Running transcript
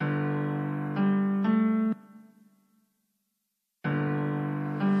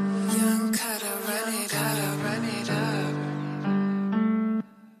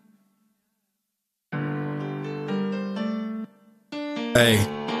Hey,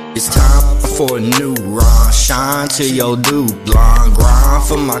 it's time for a new rhyme. Shine till your dude blind. Grind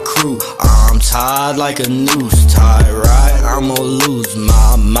for my crew. I'm tied like a noose tied, right? I'ma lose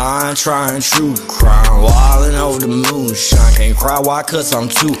my mind trying true crime. Wildin' over the moonshine. Can't cry, why? Cause I'm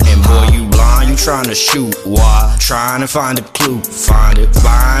too. And boy, you blind, you trying to shoot. Why? Trying to find a clue. Find it,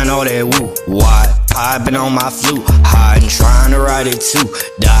 buying all that woo. Why? Piping on my flute, hiding, trying to write it too.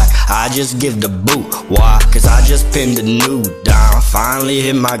 DYKE, I just give the boot. Why? Cause I just pinned the new down. Finally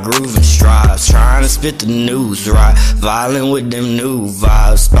hit my groove and strides, trying to spit the news right. Violent with them new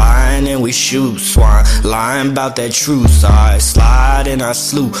vibes, spying and we shoot swine. Lying about that truce, I slide and I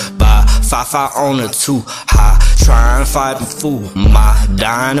slew by 5-5 on a 2 high. Trying to fight the fool, my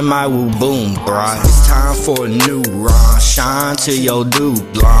dynamite will boom, right? It's time for a new rhyme. Shine till your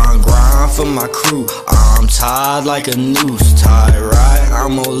dude blind. Grind for my crew. I'm tied like a noose tied, right?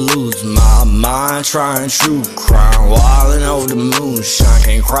 I'ma lose my mind trying true crime. Wildin' over the moonshine.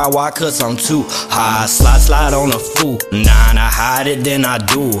 Can't cry, why? Cause I'm too high. Slide on a fool. Nine, I hide it, then I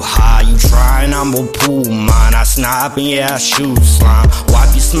do. High, you trying, I'ma pull mine. I snipe and yeah, I shoot slime.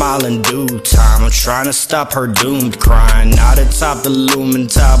 Wipe your smile in due time. I'm trying to stop her doomed crying. Not atop the looming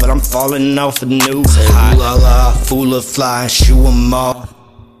top, but I'm falling off a new high. Ooh la la, fool of fly, shoo 'em off.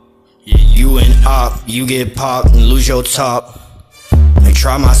 Yeah, you and up, you get popped and lose your top. They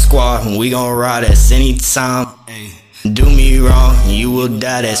try my squad, and we gon' ride us anytime. Do me wrong, you will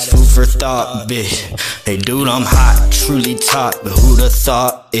die, that's food for thought, bitch. They dude, I'm hot, truly top, but who'da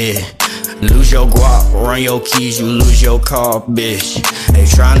thought it? Lose your guap, run your keys, you lose your car, bitch. They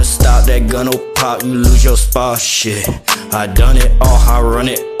tryna stop that gun'll pop, you lose your spot, shit. I done it all, I run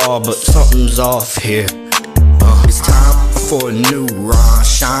it all, but something's off here. It's time for a new rhyme.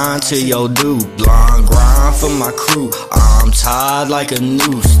 Shine till your dude blind. Grind for my crew. I'm tied like a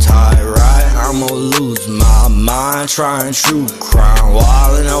noose tied, right? I'ma lose my mind trying true crime.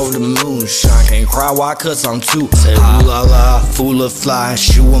 Wildin' over the moonshine. Can't cry, why? Cause I'm too high. Ooh la la, fool of fly,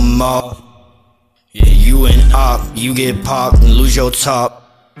 shoo 'em off. Yeah, you and up, you get popped and lose your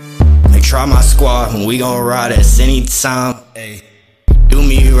top. They try my squad, and we gon' ride us anytime. Do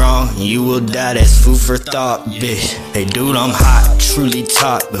me wrong, you will die, that's food for thought, bitch. Hey dude, I'm hot, truly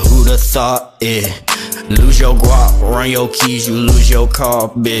top, but who'da thought it? Lose your guap, run your keys, you lose your car,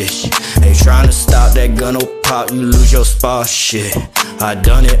 bitch. They tryna stop that gun'll pop, you lose your spot, shit. I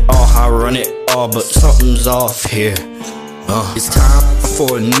done it all, I run it all, but something's off here. It's time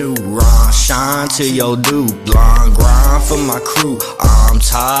for a new rhyme. Shine till your dude blind. Grind for my crew. I'm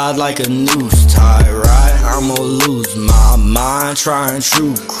tied like a noose tied, right? I'ma lose my mind trying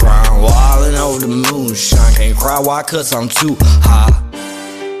true crime. Wildin' over the moonshine. Can't cry, why? Cause I'm too high.